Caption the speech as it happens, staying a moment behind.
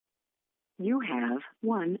You have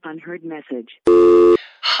one unheard message.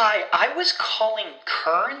 Hi, I was calling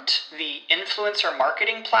Current, the influencer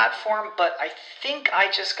marketing platform, but I think I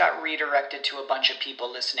just got redirected to a bunch of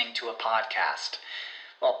people listening to a podcast.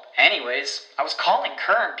 Well, anyways, I was calling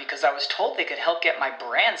Current because I was told they could help get my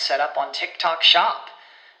brand set up on TikTok Shop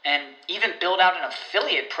and even build out an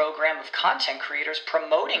affiliate program of content creators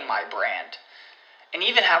promoting my brand. And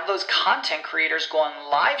even have those content creators go on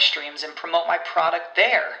live streams and promote my product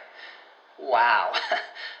there. Wow,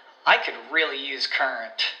 I could really use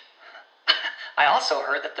Current. I also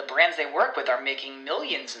heard that the brands they work with are making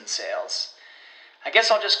millions in sales. I guess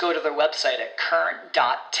I'll just go to their website at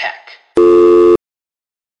current.tech.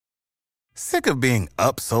 Sick of being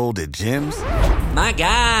upsold at gyms? My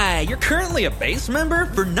guy, you're currently a base member?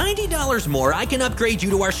 For $90 more, I can upgrade you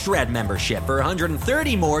to our Shred membership. For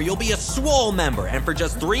 $130 more, you'll be a Swole member. And for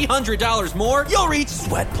just $300 more, you'll reach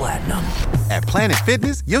Sweat Platinum. At Planet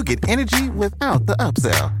Fitness, you'll get energy without the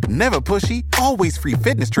upsell. Never pushy, always free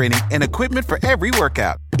fitness training and equipment for every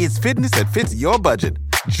workout. It's fitness that fits your budget.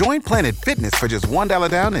 Join Planet Fitness for just $1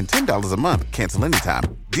 down and $10 a month. Cancel anytime.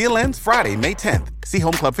 Deal ends Friday, May 10th. See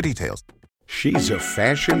Home Club for details. She's a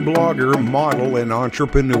fashion blogger, model, and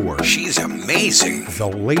entrepreneur. She's amazing. The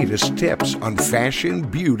latest tips on fashion,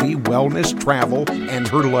 beauty, wellness, travel, and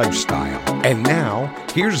her lifestyle. And now,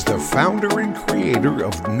 here's the founder and creator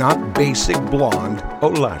of Not Basic Blonde,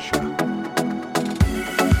 Olasha.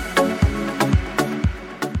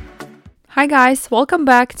 Hi guys, welcome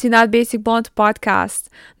back to Not Basic Blonde podcast.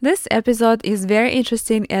 This episode is very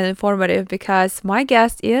interesting and informative because my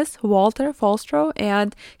guest is Walter Folstroh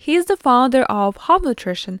and he is the founder of Hum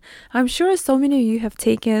Nutrition. I'm sure so many of you have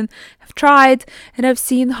tried, and have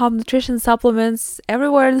seen Hum Nutrition supplements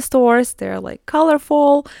everywhere in the stores. They're like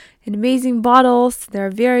colorful and amazing bottles. They're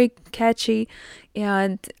very catchy,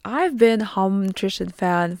 and I've been Hum Nutrition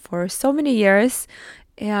fan for so many years,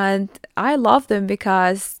 and I love them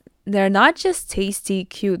because they're not just tasty,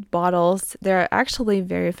 cute bottles, they're actually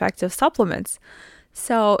very effective supplements.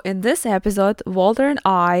 So in this episode, Walter and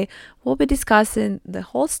I will be discussing the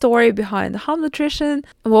whole story behind Hum Nutrition.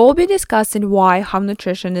 We'll be discussing why Hum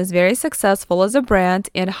Nutrition is very successful as a brand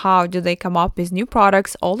and how do they come up with new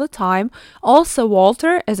products all the time. Also,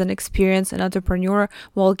 Walter, as an experienced entrepreneur,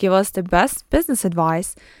 will give us the best business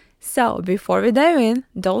advice. So, before we dive in,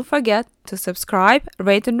 don't forget to subscribe,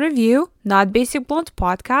 rate, and review Not Basic Blonde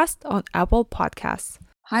podcast on Apple Podcasts.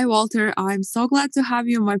 Hi, Walter. I'm so glad to have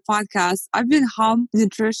you on my podcast. I've been Hum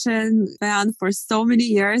Nutrition fan for so many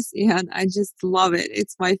years, and I just love it.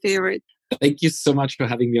 It's my favorite. Thank you so much for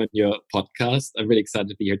having me on your podcast. I'm really excited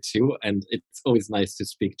to be here too, and it's always nice to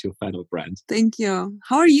speak to a fan of a brand. Thank you.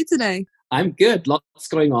 How are you today? I'm good. Lots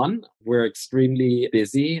going on. We're extremely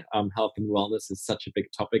busy. Health and wellness is such a big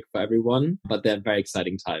topic for everyone, but they're very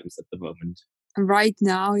exciting times at the moment. Right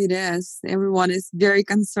now it is. Everyone is very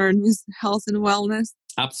concerned with health and wellness.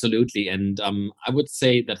 Absolutely. And I would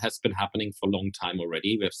say that has been happening for a long time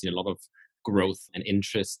already. We've seen a lot of growth and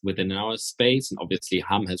interest within our space. And obviously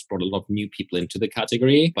Hum has brought a lot of new people into the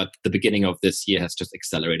category, but the beginning of this year has just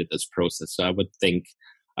accelerated this process. So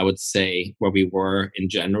I would say where we were in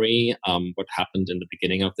January, what happened in the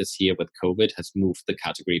beginning of this year with COVID has moved the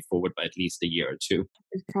category forward by at least a year or two.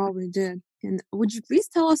 It probably did. And would you please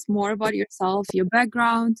tell us more about yourself, your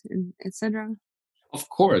background, and etc.? Of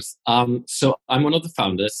course. So I'm one of the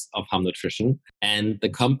founders of Hum Nutrition, and the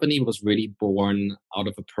company was really born out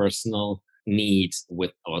of a personal need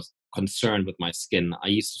or concern with my skin. I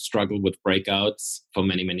used to struggle with breakouts for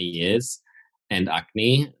many, many years and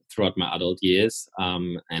acne throughout my adult years.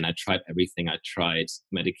 And I tried everything. I tried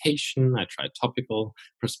medication, I tried topical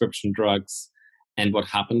prescription drugs. And what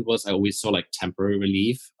happened was I always saw like temporary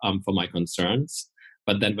relief for my concerns.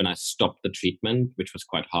 But then when I stopped the treatment, which was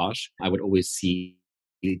quite harsh, I would always see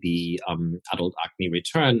the adult acne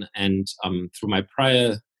return. And through my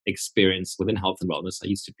prior experience within health and wellness, I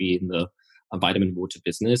used to be in the vitamin water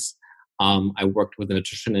business. I worked with a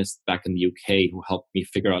nutritionist back in the UK who helped me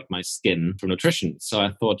figure out my skin for nutrition. So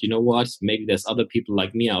I thought, you know what, maybe there's other people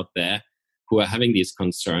like me out there who are having these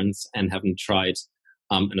concerns and haven't tried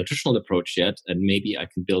a nutritional approach yet. And maybe I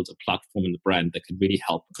can build a platform and a brand that can really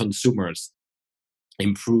help consumers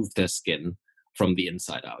improve their skin from the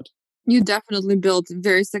inside out. You definitely built a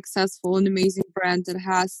very successful and amazing brand that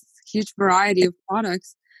has a huge variety of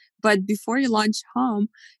products. But before you launched Hum,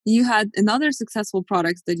 you had another successful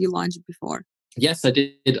product that you launched before. Yes, I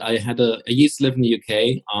did. I used to live in the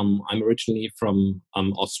UK. I'm originally from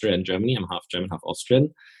Austria and Germany. I'm half German, half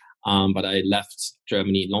Austrian. But I left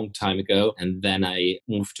Germany a long time ago. And then I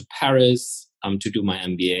moved to Paris, to do my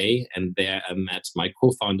MBA. And there I met my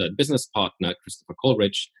co-founder and business partner, Christopher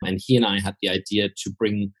Coleridge. And he and I had the idea to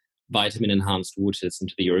bring vitamin-enhanced waters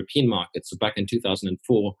into the European market. So back in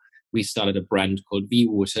 2004, we started a brand called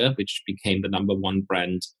V-Water, which became the number one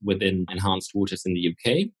brand within enhanced waters in the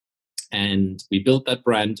UK. And we built that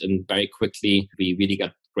brand, and very quickly we really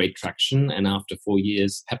got great traction. And after 4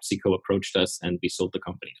 years, PepsiCo approached us and we sold the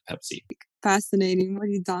company to Pepsi. Fascinating. What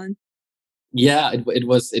have you done? Yeah, it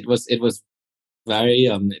was very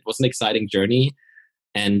it was an exciting journey.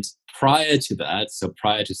 And prior to that, so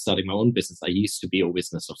prior to starting my own business, I used to be a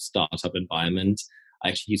business of startup environment. I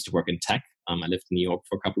actually used to work in tech. I lived in New York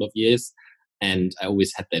for a couple of years, and I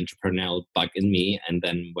always had the entrepreneurial bug in me. And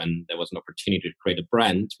then when there was an opportunity to create a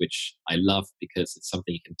brand, which I love because it's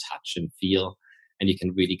something you can touch and feel, and you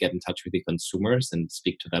can really get in touch with your consumers and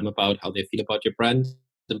speak to them about how they feel about your brand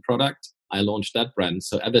and product, I launched that brand.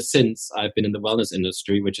 So ever since, I've been in the wellness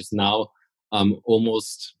industry, which is now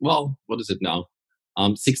almost, well, what is it now?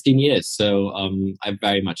 16 years. So I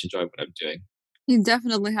very much enjoy what I'm doing. You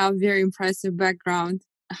definitely have a very impressive background.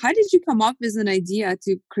 How did you come up with an idea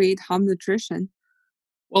to create Hum Nutrition?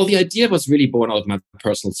 Well, the idea was really born out of my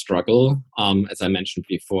personal struggle. As I mentioned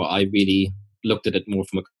before, I really looked at it more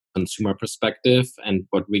from a consumer perspective. And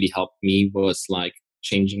what really helped me was like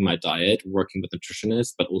changing my diet, working with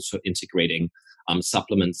nutritionists, but also integrating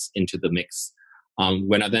supplements into the mix.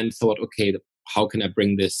 When I then thought, okay, how can I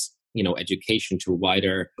bring this education to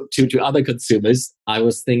other consumers, I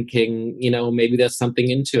was thinking, maybe there's something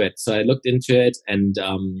into it. So I looked into it, and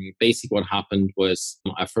basically what happened was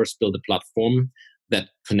I first built a platform that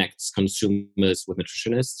connects consumers with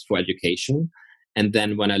nutritionists for education. And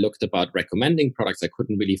then when I looked about recommending products, I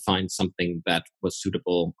couldn't really find something that was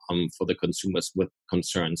suitable for the consumers with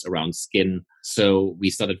concerns around skin. So we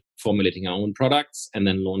started formulating our own products and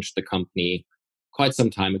then launched the company quite some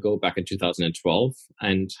time ago, back in 2012,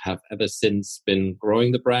 and have ever since been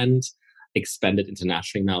growing the brand, expanded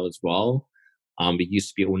internationally now as well. We used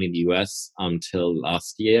to be only in the US until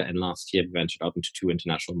last year, and last year we ventured out into 2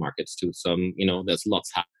 international markets too. So, there's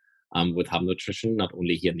lots happening with Hum Nutrition, not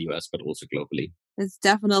only here in the US, but also globally. It's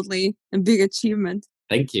definitely a big achievement.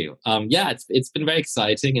 Thank you. It's been very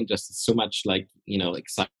exciting, and just so much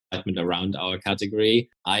excitement around our category.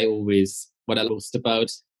 What I loved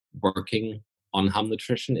about working on Hum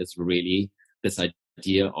Nutrition is really this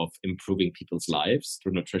idea of improving people's lives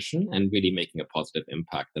through nutrition and really making a positive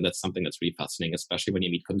impact. And that's something that's really fascinating, especially when you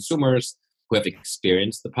meet consumers who have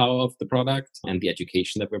experienced the power of the product and the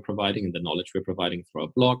education that we're providing and the knowledge we're providing through our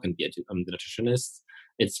blog and the nutritionists.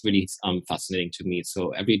 It's really fascinating to me.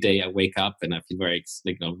 So every day I wake up and I feel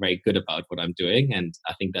very good about what I'm doing. And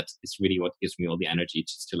I think that is really what gives me all the energy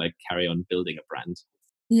just to carry on building a brand.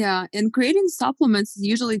 Yeah, and creating supplements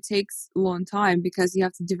usually takes a long time because you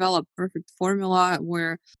have to develop perfect formula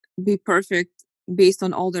where be perfect based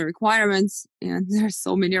on all the requirements. And there's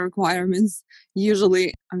so many requirements.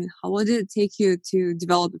 Usually, how long did it take you to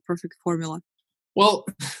develop a perfect formula? Well,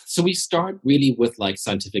 so we start really with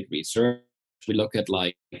scientific research. We look at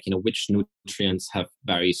which nutrients have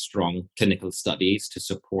very strong clinical studies to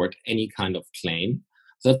support any kind of claim.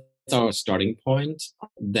 So that's our starting point.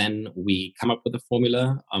 Then we come up with a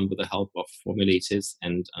formula with the help of formulators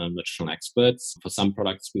and nutritional experts. For some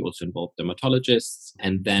products, we also involve dermatologists.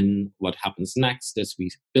 And then what happens next is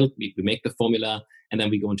we make the formula, and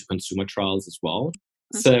then we go into consumer trials as well.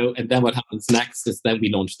 So, and then what happens next is then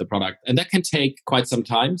we launch the product. And that can take quite some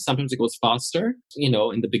time. Sometimes it goes faster. In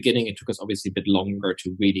the beginning, it took us obviously a bit longer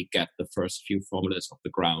to really get the first few formulas off the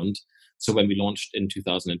ground. So when we launched in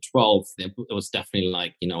 2012, it was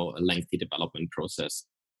definitely a lengthy development process.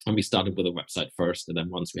 And we started with a website first. And then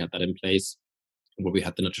once we had that in place, where we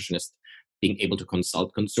had the nutritionist being able to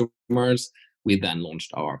consult consumers, we then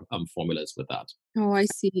launched our formulas with that. Oh, I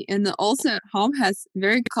see. And also, Hum has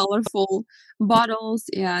very colorful bottles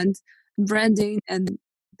and branding and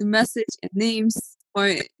the message and names for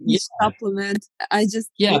each supplement. I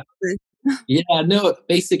just love it.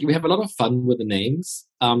 Basically, we have a lot of fun with the names.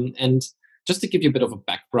 And just to give you a bit of a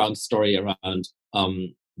background story around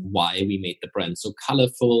why we made the brand so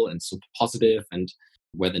colorful and so positive and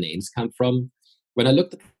where the names come from. When I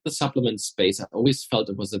looked at the supplement space, I always felt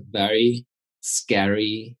it was a very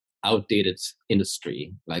scary, outdated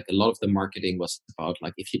industry. A lot of the marketing was about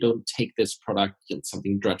if you don't take this product,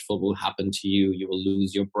 something dreadful will happen to you. You will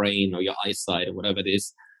lose your brain or your eyesight or whatever it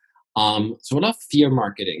is. So a lot of fear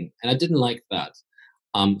marketing, and I didn't like that.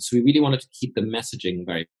 So we really wanted to keep the messaging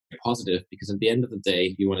very positive, because at the end of the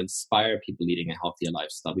day, we want to inspire people leading a healthier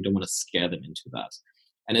lifestyle. We don't want to scare them into that.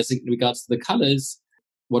 And as in regards to the colors,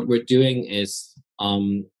 what we're doing is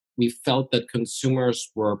we felt that consumers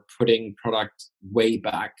were putting product way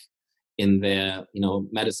back in their,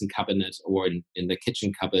 medicine cabinet or in the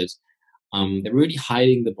kitchen cupboard. They were really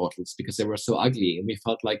hiding the bottles because they were so ugly. And we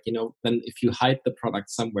felt like, then if you hide the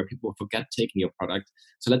product somewhere, people forget taking your product.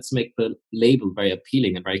 So let's make the label very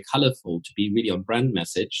appealing and very colorful to be really on brand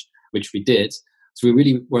message, which we did. So we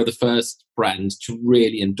really were the first brand to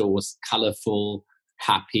really endorse colorful,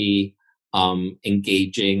 happy,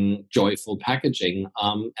 engaging, joyful packaging.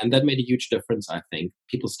 And that made a huge difference, I think.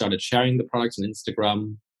 People started sharing the products on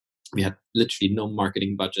Instagram. We had literally no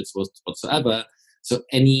marketing budgets whatsoever. So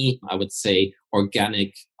any, I would say,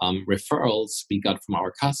 organic referrals we got from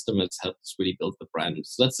our customers helped us really build the brand.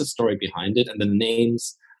 So that's the story behind it. And the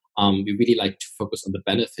names, we really like to focus on the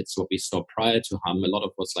benefits. What we saw prior to Hum, a lot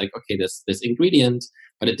of was like, okay, there's this ingredient,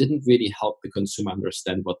 but it didn't really help the consumer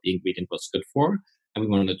understand what the ingredient was good for. And we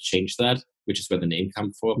wanted to change that, which is where the name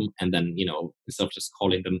comes from. And then, instead of just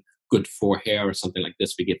calling them good for hair or something like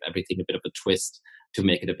this, we give everything a bit of a twist to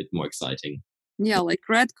make it a bit more exciting. Yeah, like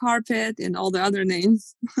red carpet and all the other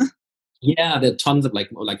names. Yeah, there are tons of like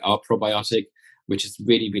our probiotic, which is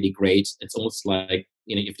really, really great. It's almost like,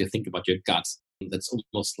 if you think about your gut, that's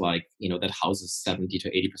almost like, that houses 70 to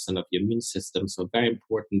 80% of your immune system. So very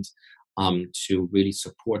important to really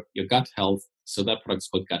support your gut health. So that product is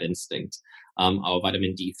called Gut Instinct. Our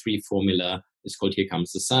vitamin D3 formula is called Here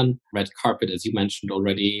Comes the Sun. Red carpet, as you mentioned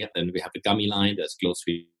already. Then we have the gummy line. There's Glow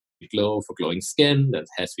Sweet Glow for glowing skin. There's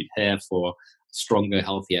Hair Sweet Hair for stronger,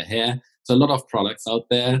 healthier hair. So a lot of products out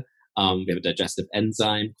there. We have a digestive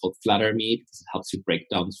enzyme called Flatter Me because it helps you break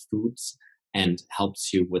down foods and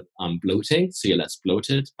helps you with bloating, so you're less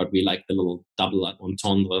bloated. But we like the little double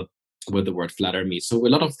entendre with the word Flatter Me. So a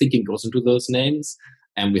lot of thinking goes into those names,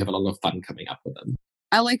 and we have a lot of fun coming up with them.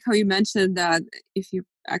 I like how you mentioned that if you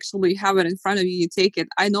actually have it in front of you, you take it.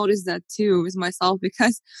 I noticed that too with myself,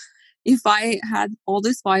 because if I had all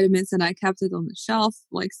these vitamins and I kept it on the shelf,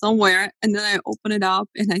 like somewhere, and then I open it up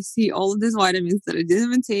and I see all of these vitamins that I didn't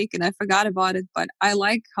even take and I forgot about it, but I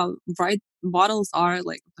like how bright bottles are,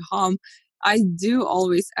 like the Hum. I do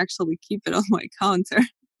always actually keep it on my counter.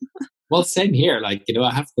 Well, same here. Like,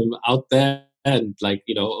 I have them out there, and like,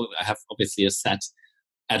 I have obviously a set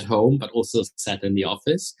at home, but also a set in the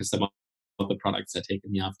office because some of the products I take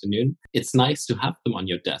in the afternoon. It's nice to have them on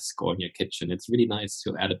your desk or in your kitchen. It's really nice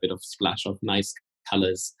to add a bit of splash of nice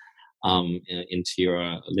colors into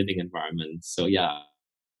your living environment. So yeah,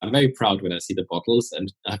 I'm very proud when I see the bottles,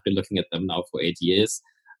 and I've been looking at them now for 8 years.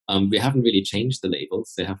 We haven't really changed the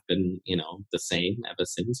labels. They have been, the same ever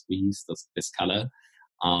since we used this color.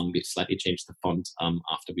 We slightly changed the font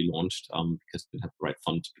after we launched because we didn't have the right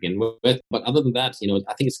font to begin with. But other than that,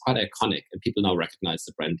 I think it's quite iconic, and people now recognize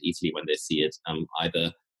the brand easily when they see it,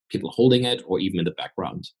 either people holding it or even in the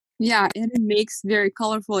background. Yeah, and it makes very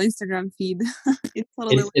colorful Instagram feed. It's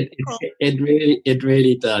totally cool. It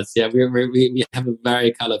really does. Yeah, we have a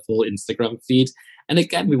very colorful Instagram feed. And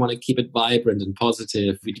again, we want to keep it vibrant and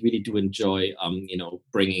positive. We really do enjoy,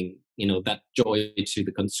 bringing, that joy to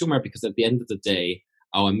the consumer, because at the end of the day,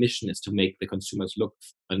 our mission is to make the consumers look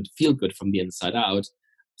and feel good from the inside out.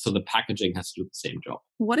 So the packaging has to do the same job.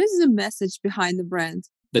 What is the message behind the brand?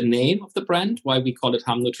 The name of the brand, why we call it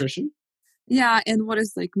Hum Nutrition. Yeah, and what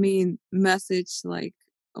is like main message? Like,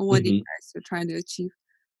 what you guys are trying to achieve?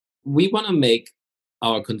 We want to make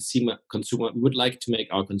our consumer. We would like to make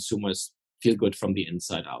our consumers feel good from the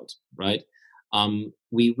inside out, right?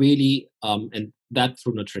 We really, and that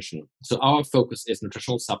through nutrition. So our focus is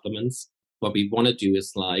nutritional supplements. What we want to do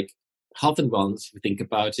is like health and wellness, if you think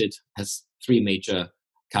about it, has three major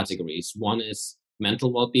categories. One is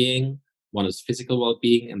mental well-being, one is physical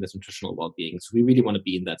well-being, and there's nutritional well-being. So we really want to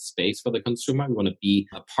be in that space for the consumer. We want to be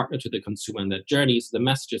a partner to the consumer in that journey. So the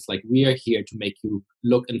message is like, we are here to make you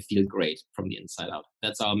look and feel great from the inside out.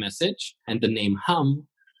 That's our message. And the name Hum,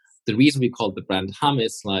 the reason we call the brand Hum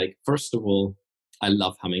is like, first of all, I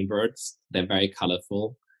love hummingbirds. They're very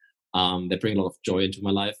colorful. They bring a lot of joy into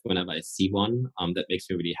my life whenever I see one. That makes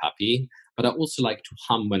me really happy. But I also like to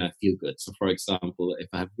hum when I feel good. So for example, if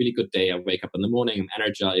I have a really good day, I wake up in the morning, I'm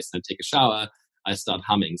energized, and I take a shower, I start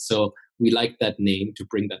humming. So we like that name to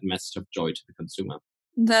bring that message of joy to the consumer.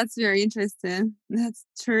 That's very interesting. That's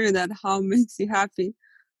true that hum makes you happy.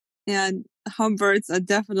 And humbirds are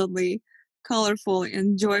definitely colorful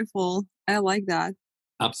and joyful. I like that.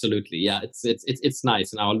 Absolutely. Yeah, it's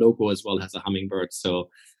nice. And our logo as well has a hummingbird. So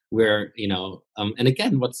we're, and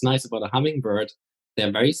again, what's nice about a hummingbird,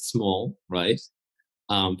 they're very small, right?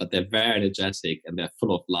 But they're very energetic and they're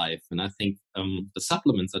full of life. And I think the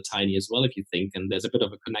supplements are tiny as well, if you think. And there's a bit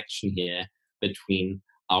of a connection here between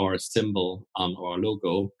our symbol or our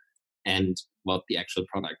logo and what the actual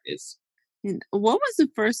product is. And what was the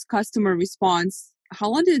first customer response? How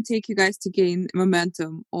long did it take you guys to gain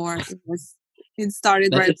momentum, or it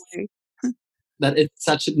started right away? That it's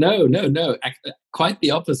such a no, quite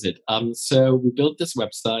the opposite. So we built this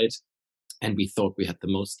website, and we thought we had the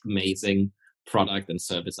most amazing product and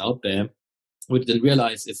service out there. We didn't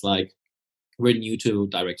realize it's like we're new to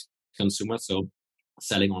direct consumer, so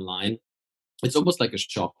selling online, it's almost like a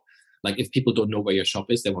shop. Like if people don't know where your shop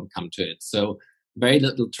is, they won't come to it. So very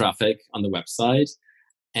little traffic on the website.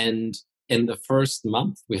 And in the first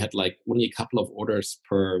month, we had like only a couple of orders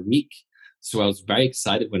per week. So I was very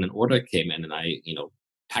excited when an order came in, and I,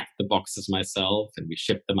 packed the boxes myself and we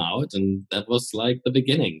shipped them out. And that was like the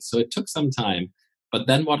beginning. So it took some time. But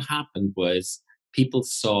then what happened was people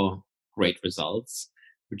saw great results,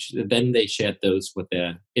 which then they shared those with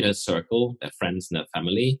their inner circle, their friends and their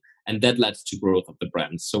family. And that led to growth of the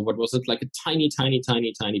brand. So what was it like a tiny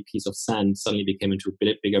piece of sand suddenly became into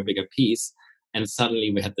a bigger piece. And suddenly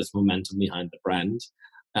we had this momentum behind the brand.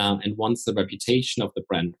 And once the reputation of the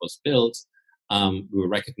brand was built, we were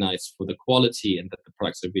recognized for the quality and that the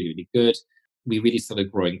products are really, really good. We really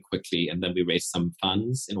started growing quickly. And then we raised some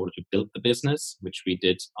funds in order to build the business, which we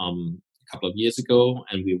did a couple of years ago.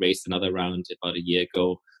 And we raised another round about a year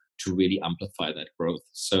ago to really amplify that growth.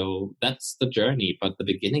 So that's the journey. But the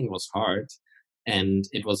beginning was hard. And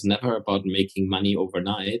it was never about making money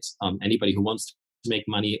overnight. Anybody who wants to make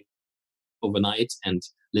money overnight and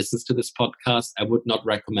listens to this podcast, I would not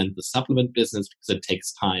recommend the supplement business because it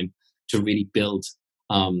takes time to really build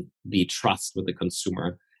the trust with the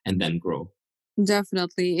consumer and then grow.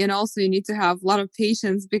 Definitely. And also you need to have a lot of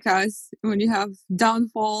patience, because when you have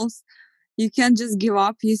downfalls, you can't just give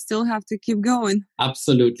up. You still have to keep going.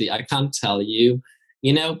 Absolutely. I can't tell you.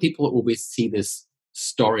 People always see this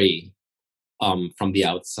story from the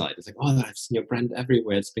outside. It's like, oh, I've seen your brand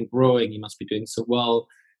everywhere. It's been growing. You must be doing so well.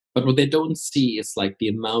 But what they don't see is like the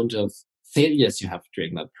amount of failures you have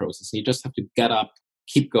during that process. And you just have to get up,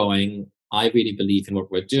 keep going. I really believe in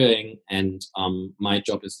what we're doing. And my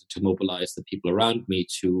job is to mobilize the people around me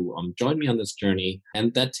to join me on this journey.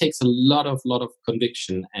 And that takes a lot of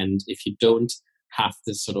conviction. And if you don't have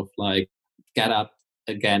this sort of like get up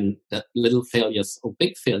again, that little failures or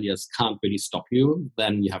big failures can't really stop you,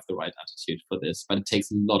 then you have the right attitude for this. But it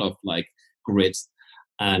takes a lot of like grit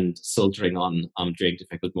and soldiering on during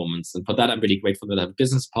difficult moments. And for that, I'm really grateful that I have a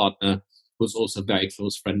business partner who's also a very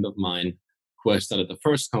close friend of mine, who I started the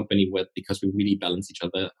first company with, because we really balance each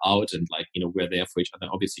other out. And we're there for each other,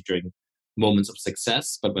 obviously during moments of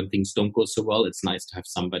success. But when things don't go so well, it's nice to have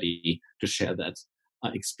somebody to share that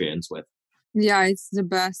experience with. Yeah, it's the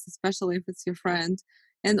best, especially if it's your friend.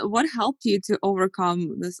 And what helped you to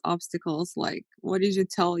overcome these obstacles? Like, what did you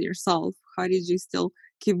tell yourself? How did you still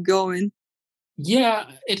keep going? Yeah,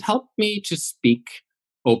 it helped me to speak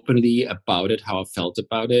openly about it, how I felt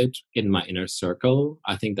about it in my inner circle.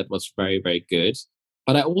 I think that was very, very good.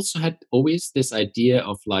 But I also had always this idea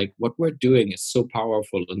of like, what we're doing is so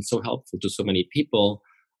powerful and so helpful to so many people.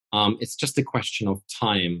 It's just a question of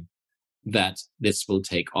time that this will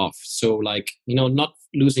take off. So not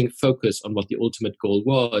losing focus on what the ultimate goal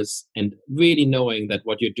was and really knowing that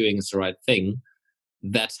what you're doing is the right thing,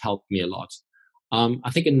 that helped me a lot.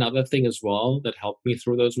 I think another thing as well that helped me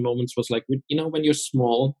through those moments was like, when you're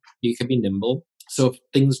small, you can be nimble. So if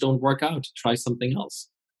things don't work out, try something else,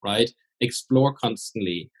 right? Explore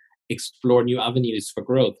constantly, explore new avenues for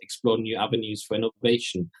growth, explore new avenues for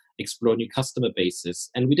innovation, explore new customer bases.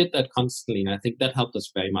 And we did that constantly. And I think that helped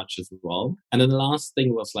us very much as well. And then the last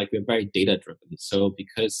thing was like, we're very data driven. So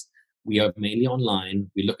because we are mainly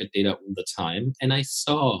online, we look at data all the time. And I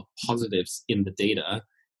saw positives in the data,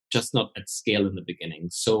 just not at scale in the beginning.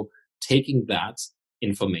 So taking that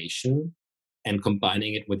information and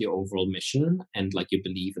combining it with your overall mission and like you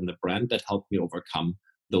believe in the brand, that helped me overcome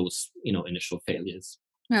those, initial failures.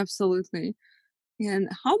 Absolutely. And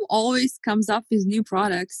how always comes up with new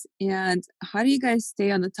products, and how do you guys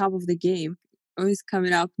stay on the top of the game? Always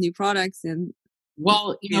coming up new products and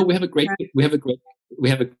well, we have a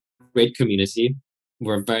great community.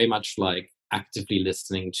 We're very much like actively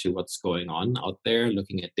listening to what's going on out there,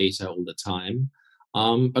 looking at data all the time.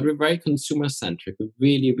 But we're very consumer centric. We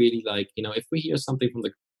really, really like, if we hear something from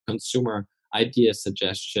the consumer, idea,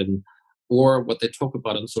 suggestion, or what they talk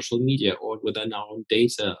about on social media or within our own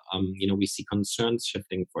data, we see concerns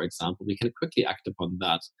shifting, for example, we can quickly act upon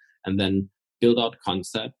that and then build out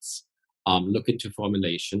concepts, look into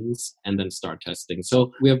formulations, and then start testing.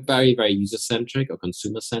 So we are very, very user-centric or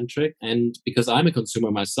consumer-centric. And because I'm a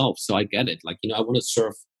consumer myself, so I get it. Like, I want to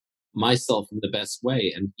serve myself in the best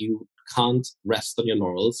way. And you can't rest on your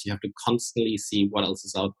laurels. You have to constantly see what else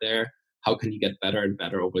is out there. How can you get better and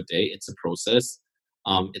better over day? It's a process.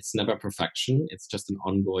 It's never perfection. It's just an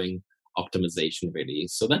ongoing optimization, really.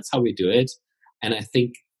 So that's how we do it. And I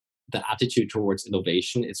think the attitude towards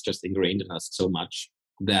innovation is just ingrained in us so much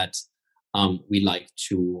that we like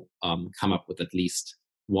to come up with at least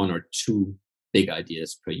 1 or 2 big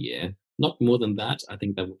ideas per year. Not more than that. I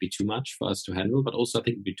think that would be too much for us to handle, but also I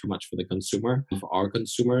think it would be too much for the consumer, for our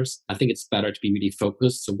consumers. I think it's better to be really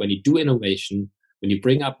focused. So when you do innovation, when you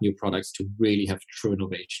bring up new products, to really have true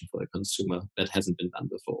innovation for the consumer that hasn't been done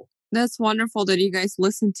before. That's wonderful that you guys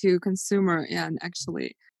listen to consumer and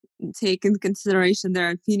actually take into consideration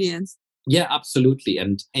their opinions. Yeah, absolutely.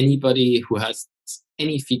 And anybody who has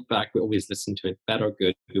any feedback, we always listen to it, bad or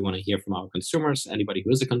good. We want to hear from our consumers. Anybody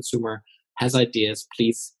who is a consumer has ideas,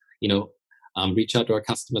 please, reach out to our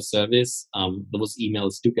customer service. Those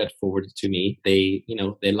emails do get forwarded to me. They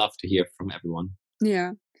love to hear from everyone.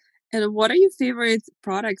 Yeah. And what are your favorite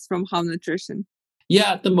products from Hum Nutrition?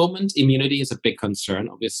 Yeah, at the moment, immunity is a big concern,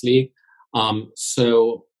 obviously.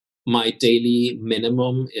 So my daily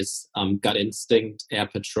minimum is Gut Instinct, Air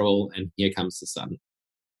Patrol, and Here Comes the Sun.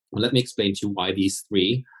 Well, let me explain to you why these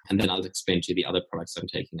 3, and then I'll explain to you the other products I'm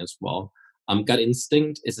taking as well. Gut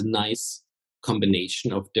Instinct is a nice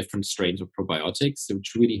combination of different strains of probiotics,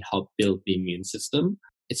 which really help build the immune system.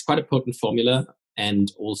 It's quite a potent formula.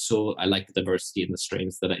 And also, I like the diversity in the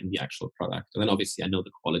strains that are in the actual product. And then obviously, I know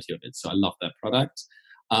the quality of it. So I love that product.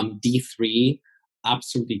 D3,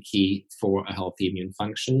 absolutely key for a healthy immune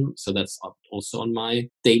function. So that's also on my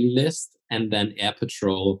daily list. And then Air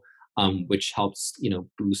Patrol, which helps,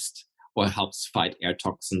 boost or helps fight air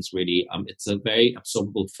toxins, really. It's a very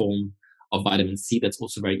absorbable form of vitamin C that's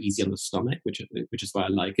also very easy on the stomach, which is why I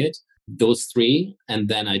like it. Those 3. And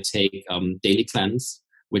then I take Daily Cleanse,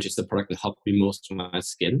 which is the product that helped me most with my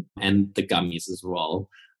skin, and the gummies as well.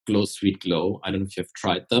 Glow Sweet Glow. I don't know if you've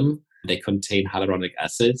tried them. They contain hyaluronic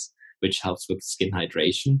acid, which helps with skin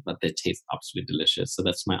hydration, but they taste absolutely delicious. So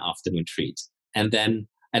that's my afternoon treat. And then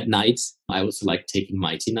at night, I also like taking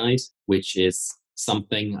Mighty Night, which is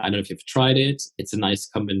something, I don't know if you've tried it. It's a nice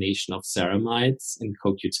combination of ceramides and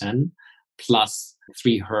CoQ10, plus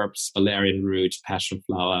 3 herbs, valerian root, passion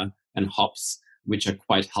flower, and hops, which are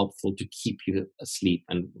quite helpful to keep you asleep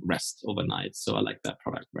and rest overnight. So I like that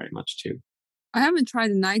product very much too. I haven't tried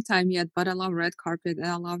the nighttime yet, but I love Red Carpet and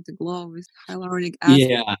I love the glow with hyaluronic acid.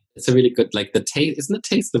 Yeah, it's a really good, like the taste, isn't the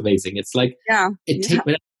taste amazing? It's like,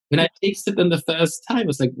 when I tasted them the first time, I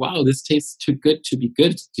was like, wow, this tastes too good to be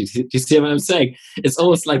good. Do you see what I'm saying? It's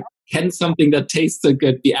almost like, can something that tastes so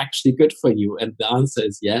good be actually good for you? And the answer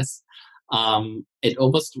is yes. It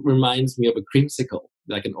almost reminds me of a creamsicle,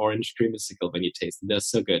 like an orange creamsicle when you taste them. They're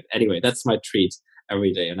so good. Anyway, that's my treat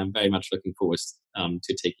every day. And I'm very much looking forward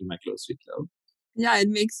to taking my Glow Sweet Glow. Yeah, it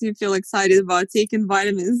makes you feel excited about taking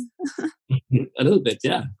vitamins. A little bit,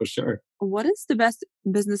 yeah, for sure. What is the best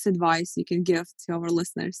business advice you can give to our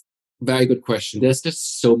listeners? Very good question. There's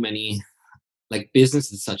just so many, like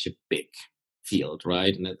business is such a big field,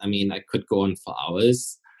 right? And I mean, I could go on for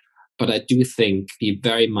hours. But I do think be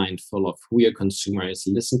very mindful of who your consumer is.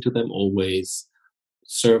 Listen to them always,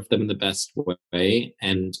 serve them in the best way,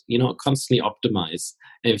 and constantly optimize.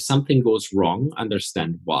 And if something goes wrong,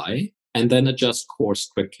 understand why, and then adjust course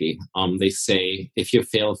quickly. They say if you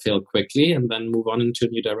fail quickly, and then move on into a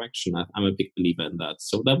new direction. I'm a big believer in that.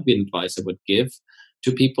 So that would be advice I would give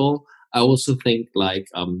to people. I also think like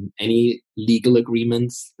any legal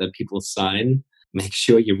agreements that people sign, make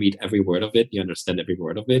sure you read every word of it, you understand every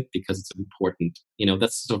word of it, because it's important.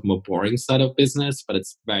 That's sort of more boring side of business, but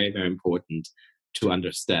it's very, very important to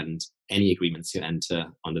understand any agreements you enter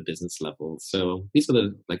on the business level. So these are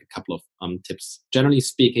a couple of tips. Generally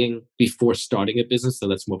speaking, before starting a business, so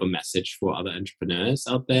that's more of a message for other entrepreneurs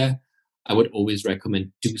out there, I would always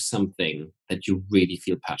recommend do something that you really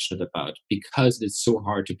feel passionate about, because it's so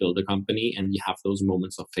hard to build a company and you have those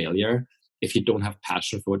moments of failure. If you don't have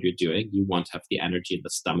passion for what you're doing, you won't have the energy and the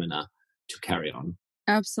stamina to carry on.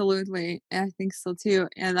 Absolutely. I think so too.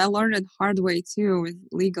 And I learned it hard way too with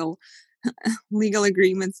legal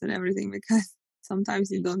agreements and everything, because sometimes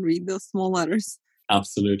you don't read those small letters.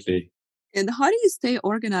 Absolutely. And how do you stay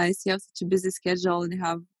organized? You have such a busy schedule and you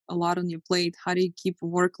have a lot on your plate. How do you keep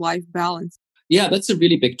work-life balance? Yeah, that's a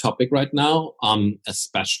really big topic right now,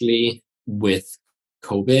 especially with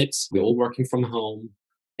COVID. We're all working from home.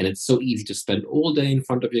 And it's so easy to spend all day in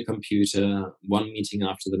front of your computer, one meeting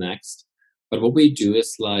after the next. But what we do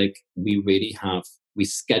is we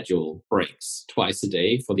schedule breaks twice a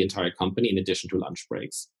day for the entire company in addition to lunch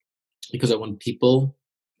breaks. Because I want people,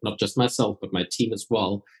 not just myself, but my team as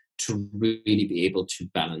well, to really be able to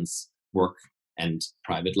balance work and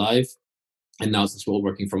private life. And now, since we're all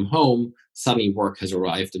working from home, suddenly work has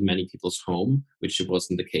arrived in many people's home, which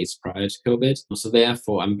wasn't the case prior to COVID. So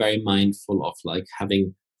therefore, I'm very mindful of like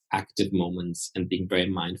having active moments and being very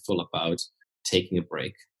mindful about taking a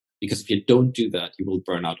break. Because if you don't do that, you will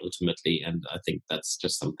burn out ultimately. And I think that's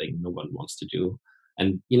just something no one wants to do.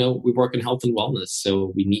 And, we work in health and wellness.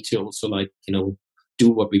 So we need to also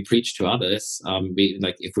do what we preach to others.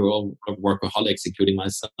 If we're all workaholics, including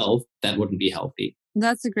myself, that wouldn't be healthy.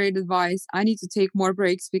 That's a great advice. I need to take more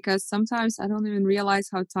breaks because sometimes I don't even realize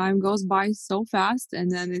how time goes by so fast. And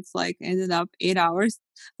then it's like ended up 8 hours,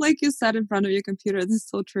 like you said, in front of your computer. That's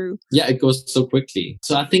so true. Yeah, it goes so quickly.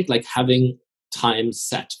 So I think like having time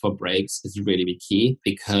set for breaks is really key,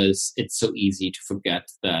 because it's so easy to forget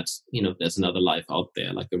that, there's another life out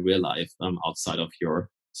there, like a real life outside of your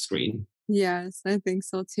screen. Yes, I think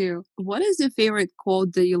so too. What is your favorite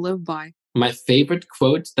quote that you live by? My favorite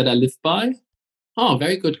quote that I live by? Oh,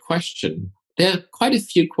 very good question. There are quite a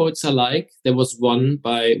few quotes I like. There was one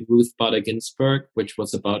by Ruth Bader Ginsburg, which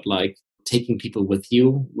was about like taking people with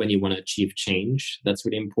you when you want to achieve change. That's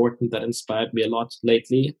really important. That inspired me a lot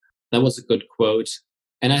lately. That was a good quote.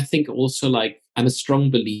 And I think also like I'm a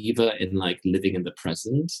strong believer in like living in the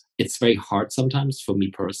present. It's very hard sometimes for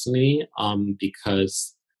me personally,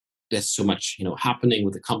 because there's so much, happening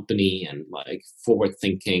with the company and like forward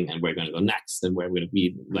thinking and where we're going to go next and where we're going to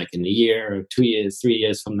be like in a year or 2 years, 3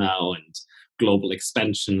 years from now, and global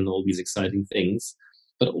expansion and all these exciting things.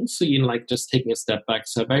 But also, like just taking a step back.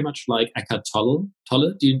 So I very much like Eckhart Tolle.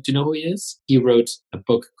 Do you know who he is? He wrote a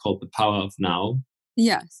book called The Power of Now.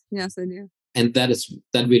 Yes, I do. And that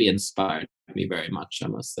really inspired me very much, I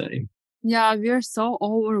must say. Yeah, we're so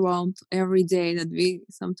overwhelmed every day that we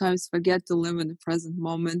sometimes forget to live in the present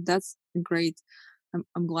moment. That's great.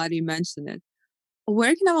 I'm glad you mentioned it.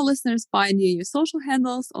 Where can our listeners find you? Your social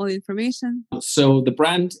handles, all the information? So the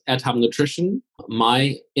brand at Ham Nutrition,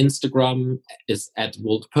 my Instagram is at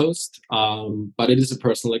WorldPost, but it is a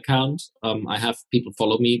personal account. I have people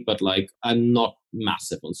follow me, but like I'm not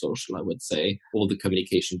massive on social, I would say. All the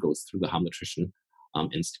communication goes through the Ham Nutrition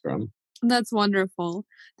Instagram. That's wonderful.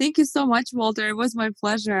 Thank you so much, Walter. It was my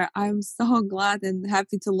pleasure. I'm so glad and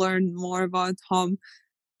happy to learn more about Ham.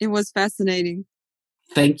 It was fascinating.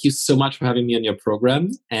 Thank you so much for having me on your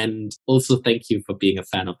program. And also thank you for being a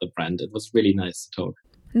fan of the brand. It was really nice to talk.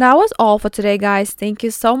 That was all for today, guys. Thank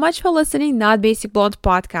you so much for listening Not Basic Blonde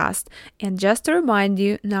podcast. And just to remind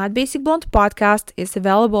you, Not Basic Blonde podcast is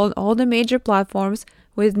available on all the major platforms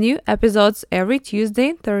with new episodes every Tuesday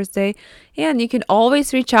and Thursday. And you can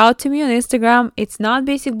always reach out to me on Instagram. It's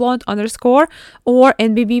notbasicblonde_ or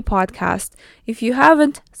NBB podcast. If you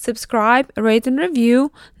haven't, subscribe, rate and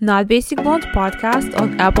review Not Basic Blonde podcast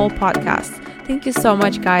on Apple Podcasts. Thank you so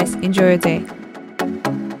much, guys. Enjoy your day.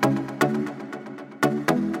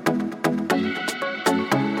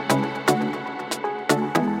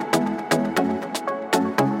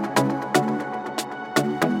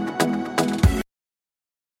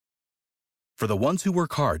 For the ones who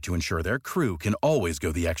work hard to ensure their crew can always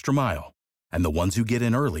go the extra mile, and the ones who get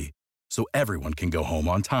in early so everyone can go home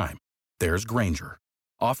on time, there's Grainger,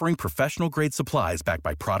 offering professional-grade supplies backed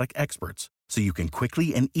by product experts so you can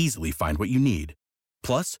quickly and easily find what you need.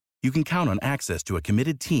 Plus, you can count on access to a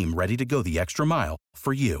committed team ready to go the extra mile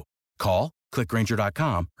for you. Call, click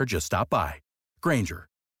Grainger.com, or just stop by. Grainger,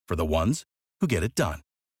 for the ones who get it done.